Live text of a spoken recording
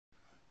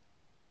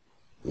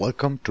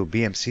Welcome to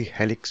BMC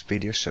Helix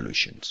Video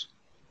Solutions.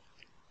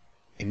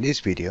 In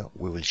this video,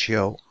 we will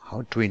show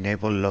how to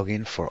enable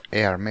login for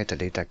AR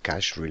metadata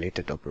cache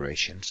related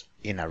operations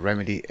in a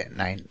Remedy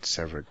 9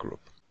 server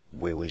group.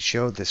 We will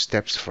show the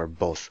steps for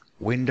both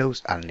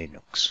Windows and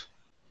Linux.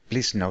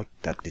 Please note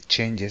that the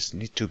changes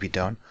need to be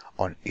done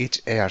on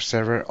each AR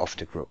server of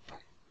the group.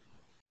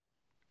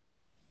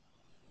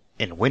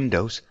 In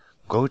Windows,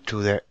 go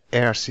to the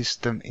AR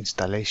System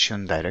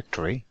Installation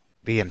Directory,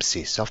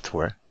 BMC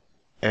Software,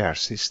 AR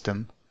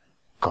System,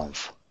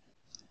 conf,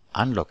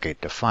 and locate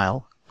the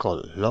file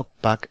called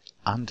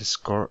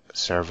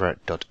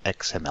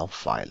logback_server.xml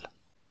file.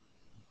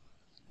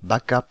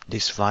 Backup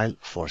this file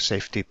for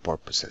safety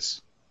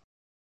purposes.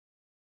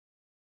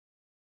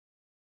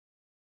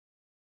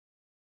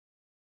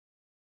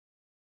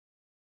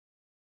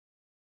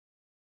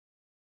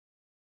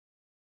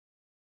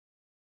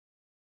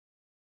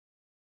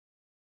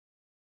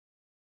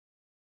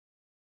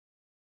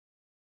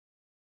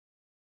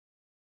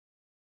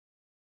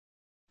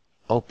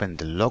 Open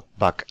the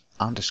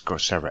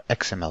logback_server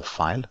XML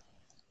file.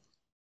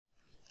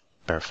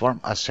 Perform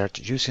a search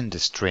using the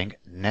string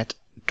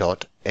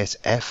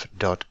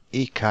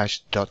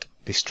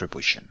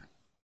net.sf.ecache.distribution.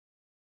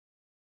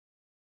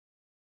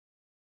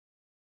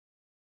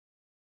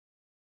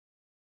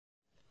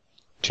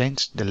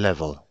 Change the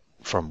level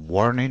from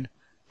warning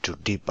to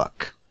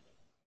debug.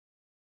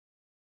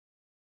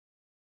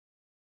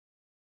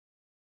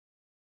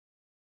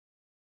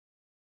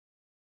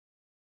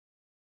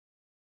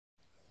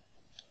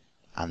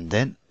 And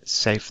then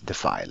save the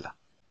file.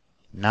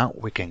 Now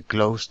we can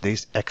close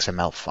this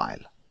XML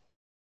file.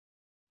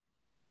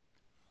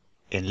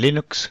 In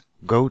Linux,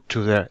 go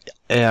to the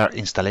AR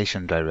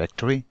installation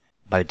directory.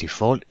 By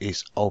default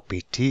is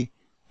opt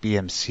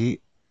bmc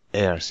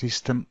AR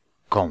system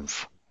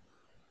conf.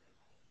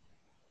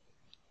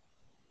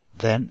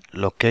 Then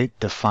locate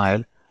the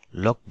file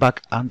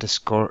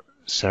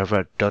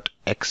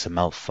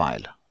logback_server.xml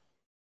file.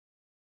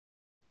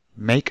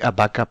 Make a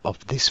backup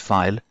of this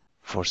file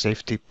for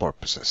safety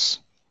purposes.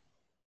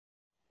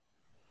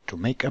 To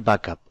make a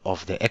backup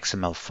of the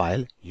XML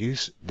file,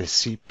 use the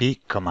cp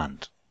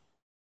command.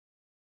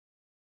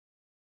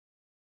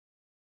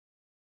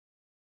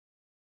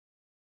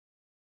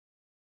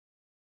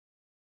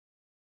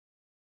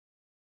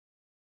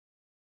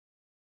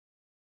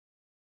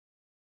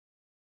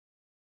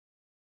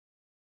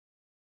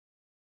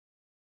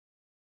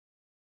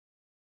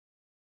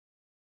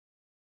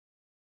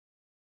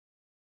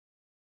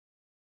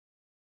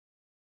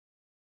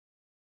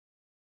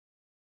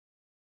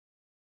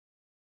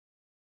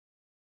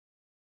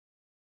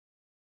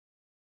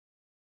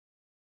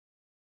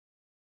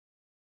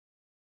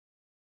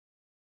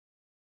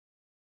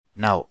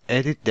 Now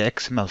edit the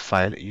XML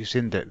file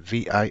using the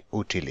vi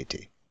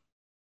utility.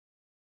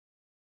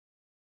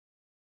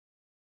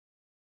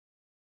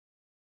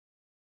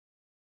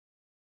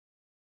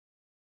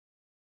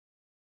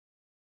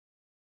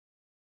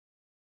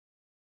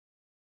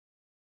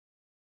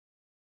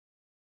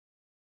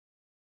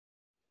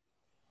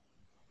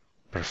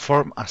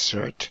 Perform a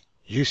search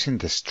using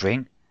the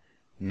string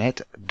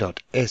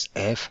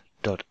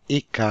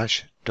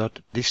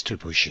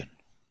net.sf.ecache.distribution.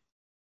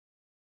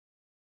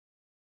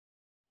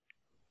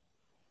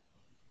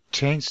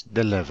 Change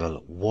the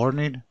level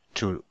warning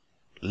to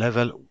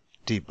level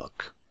debug.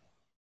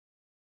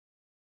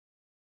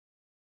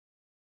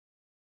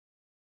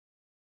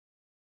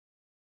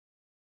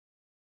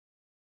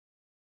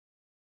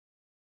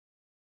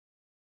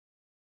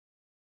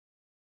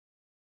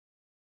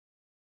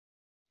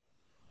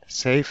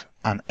 Save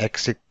and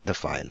exit the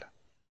file.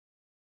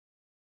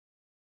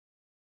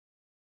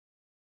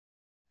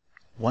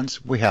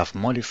 Once we have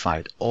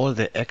modified all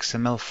the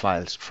XML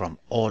files from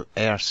all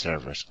AR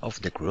servers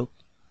of the group,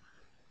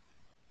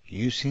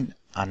 using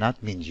an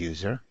admin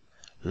user,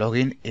 log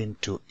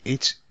into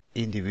each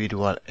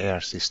individual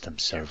AR system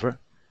server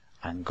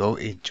and go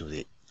into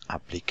the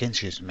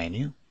Applications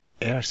menu,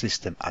 AR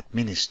System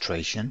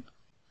Administration,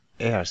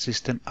 AR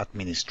System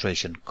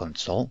Administration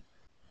Console.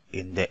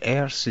 In the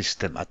AR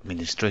System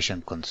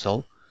Administration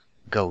Console,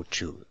 go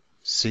to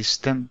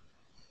System,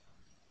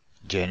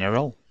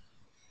 General,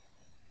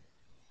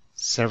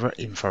 Server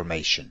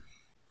Information.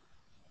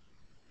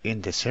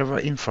 In the Server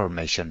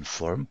Information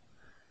form,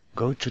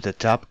 go to the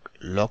tab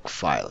Log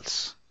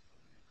Files.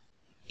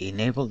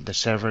 Enable the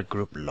server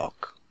group log.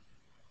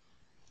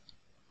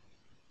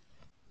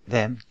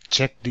 Then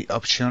check the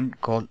option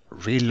called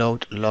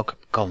Reload Log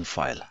conf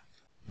file.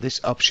 This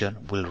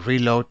option will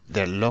reload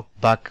the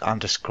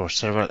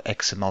logback_server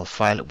XML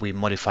file we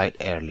modified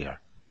earlier.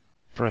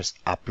 Press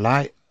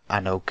Apply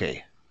and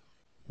OK.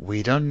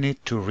 We don't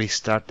need to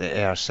restart the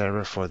AR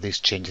server for these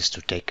changes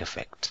to take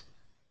effect.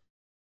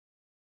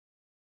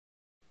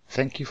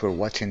 Thank you for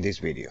watching this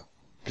video.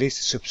 Please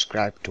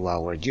subscribe to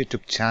our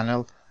YouTube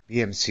channel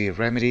BMC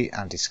Remedy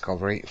and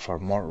Discovery for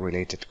more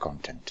related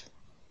content.